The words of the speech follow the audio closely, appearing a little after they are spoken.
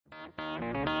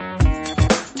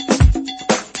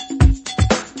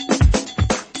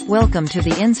Welcome to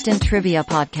the Instant Trivia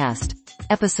Podcast,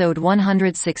 episode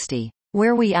 160,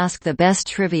 where we ask the best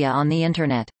trivia on the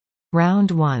internet. Round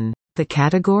 1. The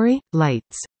category?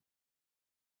 Lights.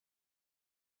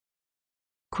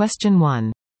 Question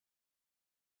 1.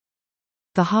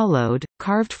 The hollowed,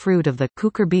 carved fruit of the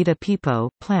Cucurbita pepo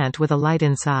plant with a light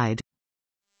inside.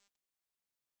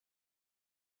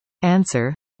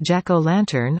 Answer: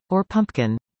 jack-o'-lantern, or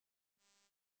pumpkin.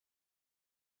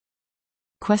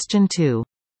 Question 2.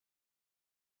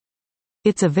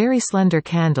 It's a very slender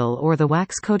candle or the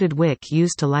wax-coated wick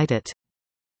used to light it.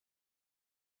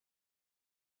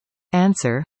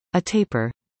 Answer: a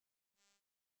taper.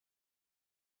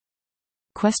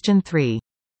 Question 3.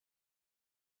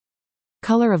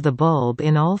 Color of the bulb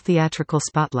in all theatrical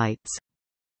spotlights.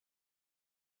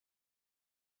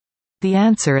 The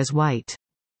answer is white.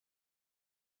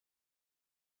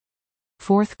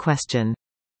 Fourth question.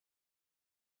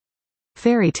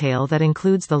 Fairy tale that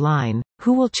includes the line,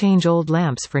 "Who will change old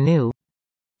lamps for new?"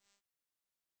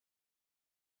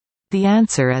 The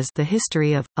answer is The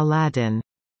History of Aladdin.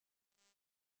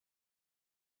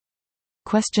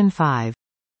 Question 5.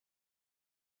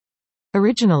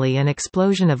 Originally an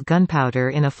explosion of gunpowder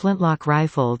in a flintlock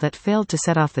rifle that failed to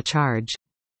set off the charge.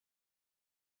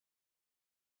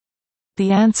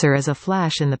 The answer is a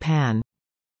flash in the pan.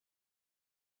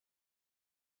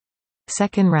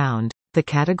 Second round. The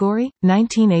category?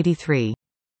 1983.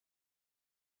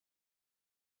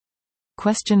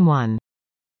 Question 1.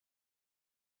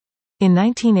 In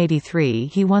 1983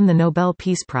 he won the Nobel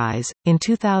Peace Prize. In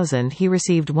 2000 he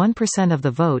received 1% of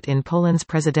the vote in Poland's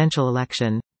presidential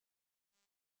election.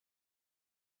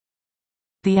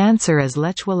 The answer is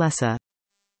Lech Walesa.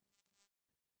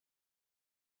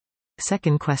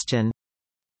 Second question.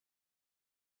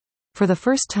 For the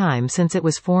first time since it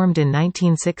was formed in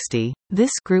 1960,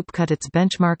 this group cut its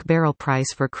benchmark barrel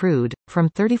price for crude, from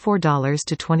 $34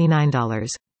 to $29.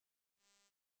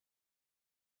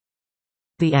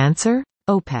 The answer?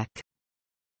 OPEC.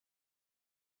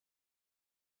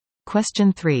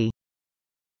 Question 3.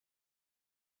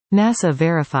 NASA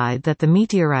verified that the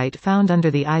meteorite found under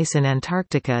the ice in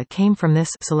Antarctica came from this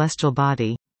celestial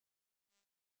body.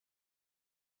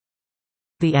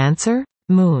 The answer?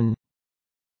 Moon.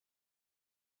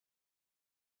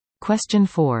 Question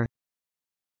 4.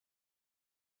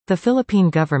 The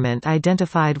Philippine government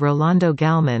identified Rolando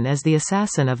Galman as the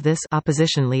assassin of this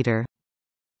opposition leader.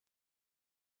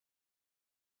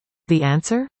 The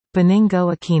answer?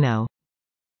 Benigno Aquino.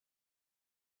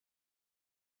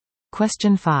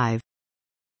 Question 5.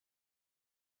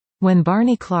 When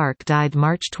Barney Clark died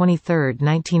March 23,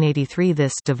 1983,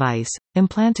 this device,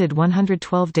 implanted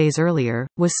 112 days earlier,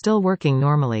 was still working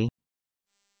normally.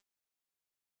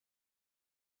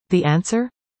 The answer?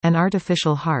 An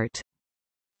artificial heart.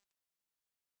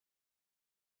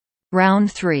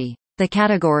 Round 3. The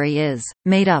category is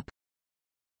made up.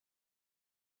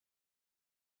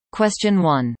 Question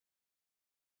 1.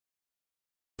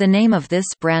 The name of this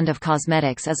brand of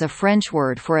cosmetics is a French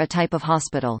word for a type of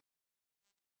hospital.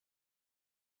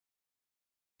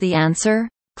 The answer?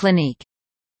 Clinique.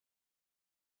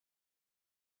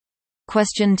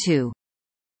 Question 2.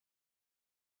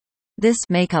 This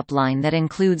makeup line that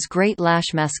includes Great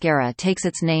Lash Mascara takes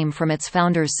its name from its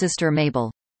founder's sister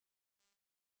Mabel.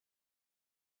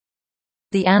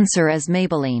 The answer is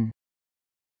Maybelline.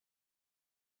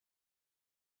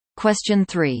 Question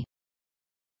 3.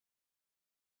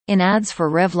 In ads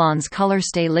for Revlon's Color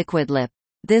Stay Liquid Lip,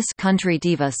 this country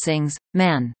diva sings,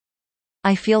 "Man,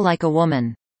 I feel like a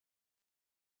woman."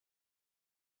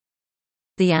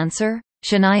 The answer?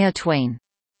 Shania Twain.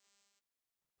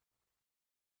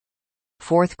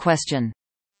 Fourth question.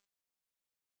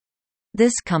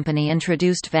 This company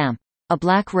introduced Vamp, a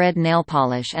black-red nail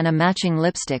polish and a matching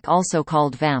lipstick also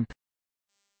called Vamp.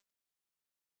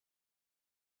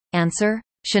 Answer?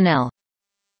 Chanel.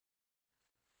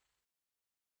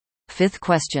 Fifth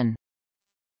question.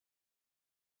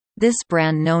 This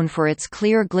brand known for its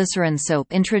clear glycerin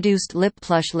soap introduced Lip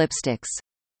Plush lipsticks.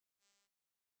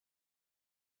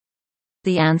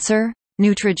 The answer?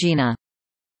 Neutrogena.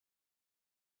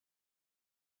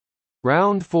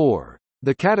 Round 4.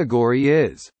 The category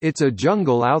is, It's a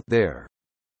Jungle Out There.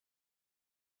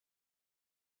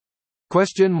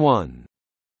 Question 1.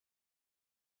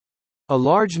 A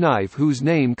large knife whose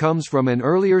name comes from an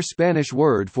earlier Spanish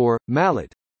word for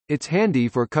mallet. It's handy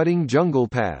for cutting jungle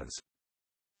paths.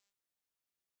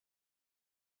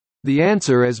 The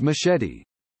answer is machete.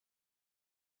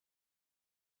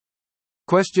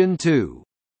 Question 2.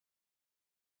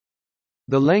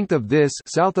 The length of this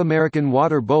South American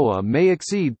water boa may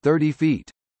exceed 30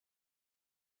 feet.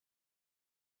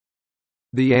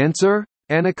 The answer?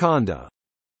 Anaconda.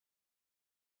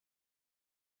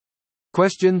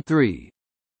 Question 3.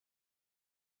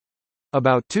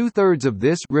 About two-thirds of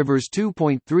this river's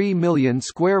 2.3 million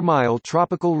square mile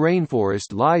tropical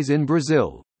rainforest lies in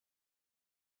Brazil.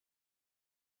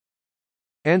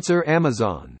 Answer: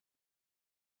 Amazon.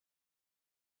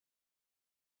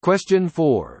 Question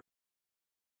 4.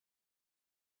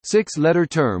 Six-letter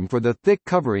term for the thick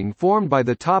covering formed by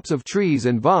the tops of trees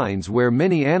and vines where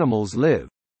many animals live.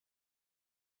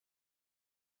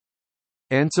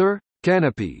 Answer: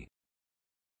 canopy.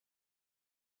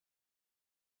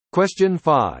 Question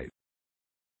 5.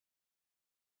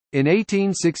 In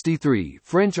 1863,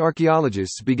 French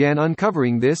archaeologists began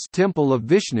uncovering this Temple of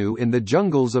Vishnu in the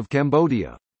jungles of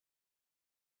Cambodia.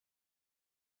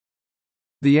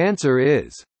 The answer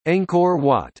is Angkor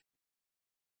Wat.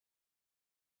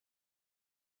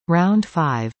 Round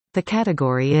 5. The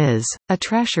category is a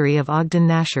treasury of Ogden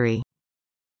Nachery.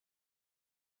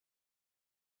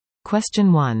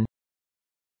 Question 1.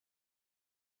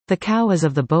 The cow is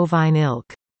of the bovine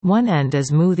ilk. One end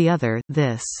is moo, the other,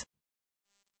 this.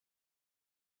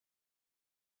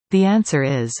 The answer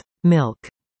is milk.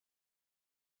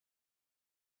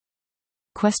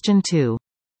 Question 2.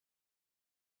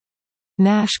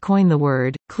 Nash coined the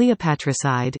word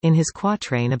Cleopatricide in his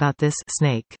quatrain about this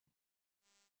snake.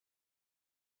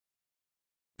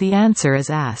 The answer is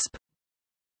asp.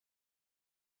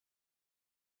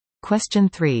 Question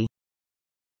 3.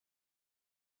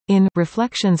 In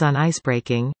Reflections on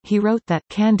Icebreaking, he wrote that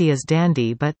candy is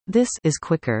dandy but this is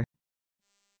quicker.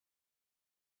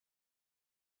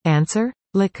 Answer: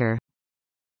 liquor.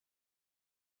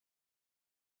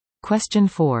 Question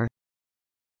 4.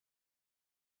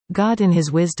 God in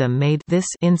his wisdom made this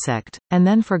insect, and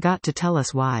then forgot to tell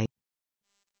us why.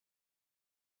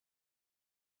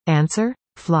 Answer: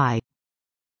 fly.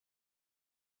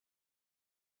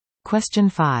 Question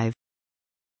 5.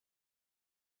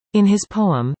 In his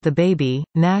poem, The Baby,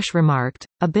 Nash remarked,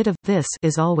 "A bit of this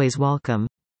is always welcome."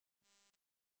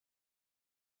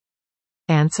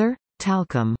 Answer: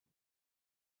 talcum.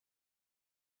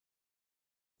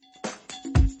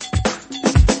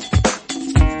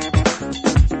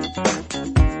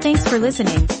 Thanks for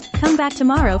listening. Come back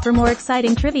tomorrow for more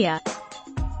exciting trivia.